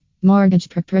Mortgage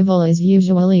approval is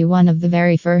usually one of the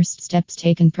very first steps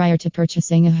taken prior to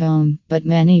purchasing a home, but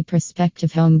many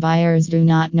prospective home buyers do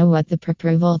not know what the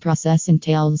approval process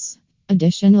entails.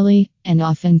 Additionally, and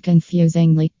often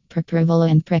confusingly, approval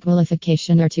and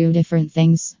prequalification are two different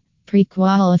things.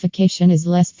 Pre-qualification is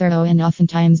less thorough and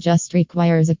oftentimes just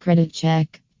requires a credit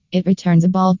check. It returns a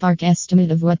ballpark estimate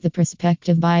of what the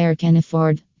prospective buyer can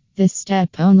afford. This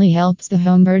step only helps the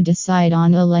homebuyer decide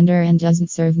on a lender and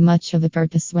doesn't serve much of a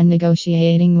purpose when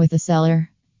negotiating with the seller.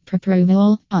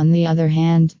 Pre-approval, on the other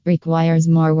hand, requires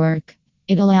more work.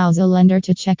 It allows a lender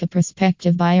to check a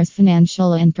prospective buyer's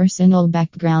financial and personal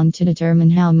background to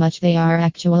determine how much they are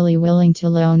actually willing to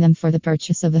loan them for the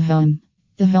purchase of a home.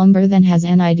 The homebuyer then has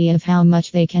an idea of how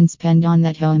much they can spend on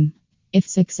that home. If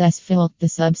successful, the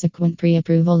subsequent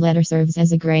pre-approval letter serves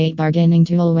as a great bargaining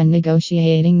tool when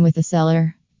negotiating with the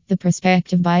seller. The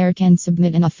prospective buyer can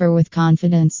submit an offer with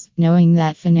confidence, knowing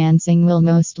that financing will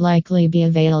most likely be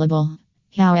available.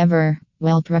 However,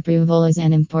 while pre-approval is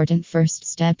an important first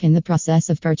step in the process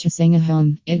of purchasing a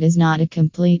home, it is not a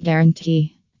complete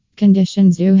guarantee.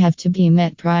 Conditions do have to be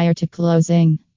met prior to closing.